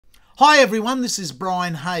Hi everyone, this is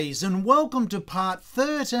Brian Hayes and welcome to part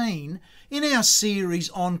 13 in our series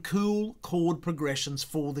on cool chord progressions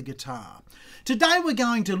for the guitar. Today we're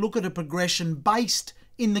going to look at a progression based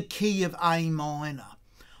in the key of A minor.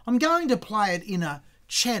 I'm going to play it in a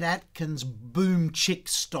Chet Atkins Boom Chick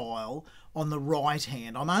style on the right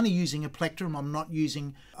hand. I'm only using a plectrum, I'm not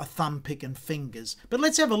using a thumb pick and fingers. But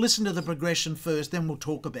let's have a listen to the progression first, then we'll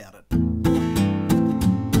talk about it.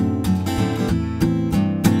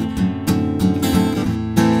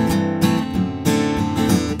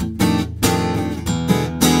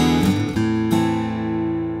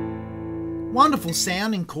 Wonderful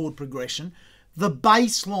sounding chord progression. The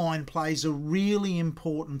bass line plays a really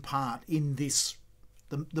important part in this,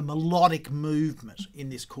 the melodic movement in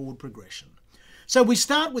this chord progression. So we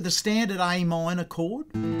start with a standard A minor chord.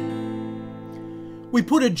 We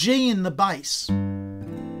put a G in the bass.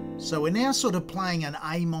 So we're now sort of playing an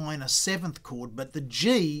A minor 7th chord, but the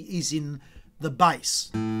G is in the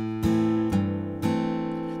bass. Then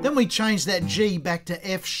we change that G back to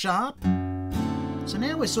F sharp. So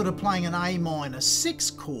now we're sort of playing an A minor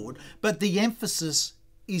 6 chord, but the emphasis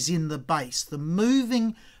is in the bass. The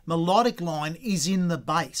moving melodic line is in the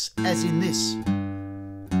bass, as in this.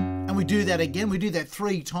 And we do that again, we do that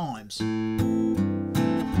 3 times. And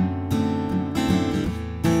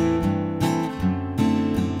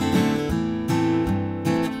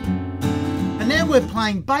now we're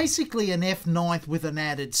playing basically an F ninth with an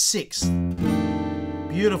added 6th.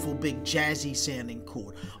 Beautiful, big, jazzy sounding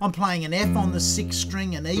chord. I'm playing an F on the 6th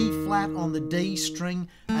string, an E flat on the D string,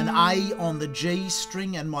 an A on the G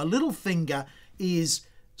string, and my little finger is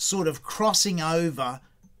sort of crossing over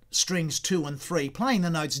strings 2 and 3, playing the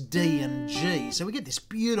notes D and G. So we get this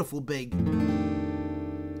beautiful, big,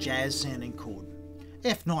 jazz sounding chord.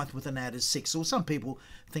 F ninth with an added 6, or some people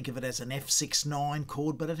think of it as an F6-9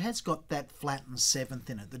 chord, but it has got that flattened 7th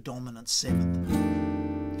in it, the dominant 7th.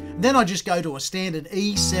 Then I just go to a standard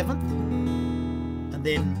E 7th and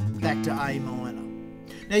then back to A minor.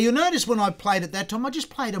 Now you'll notice when I played at that time, I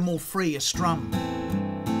just played a more freer strum,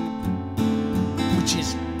 which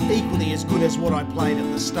is equally as good as what I played at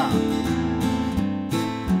the start.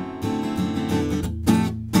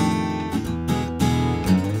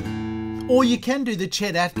 Or you can do the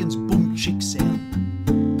Chet Atkins Boom Chick sound,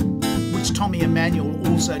 which Tommy Emmanuel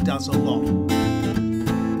also does a lot.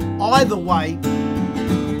 Either way,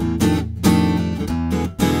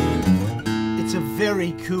 it's a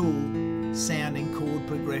very cool sounding chord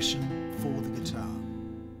progression for the guitar.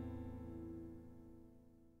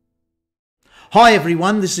 Hi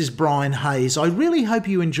everyone, this is Brian Hayes. I really hope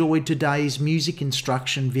you enjoyed today's music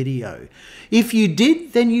instruction video. If you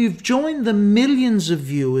did, then you've joined the millions of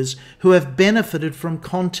viewers who have benefited from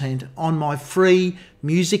content on my free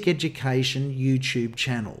music education YouTube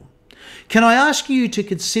channel. Can I ask you to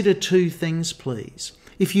consider 2 things, please?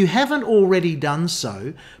 If you haven't already done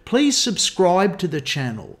so, please subscribe to the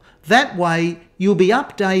channel. That way, you'll be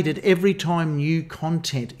updated every time new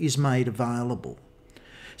content is made available.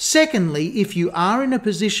 Secondly, if you are in a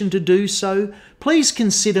position to do so, please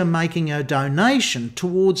consider making a donation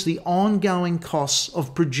towards the ongoing costs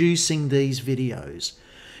of producing these videos.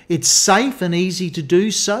 It's safe and easy to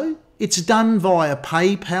do so. It's done via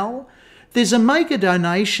PayPal. There's a Make a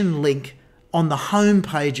Donation link on the home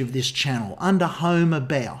page of this channel under Home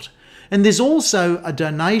About. And there's also a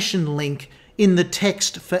donation link in the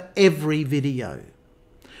text for every video.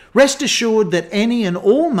 Rest assured that any and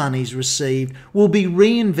all monies received will be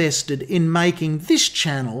reinvested in making this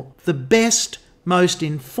channel the best, most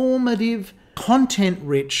informative,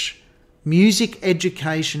 content-rich music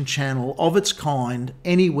education channel of its kind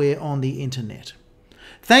anywhere on the internet.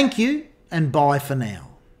 Thank you and bye for now.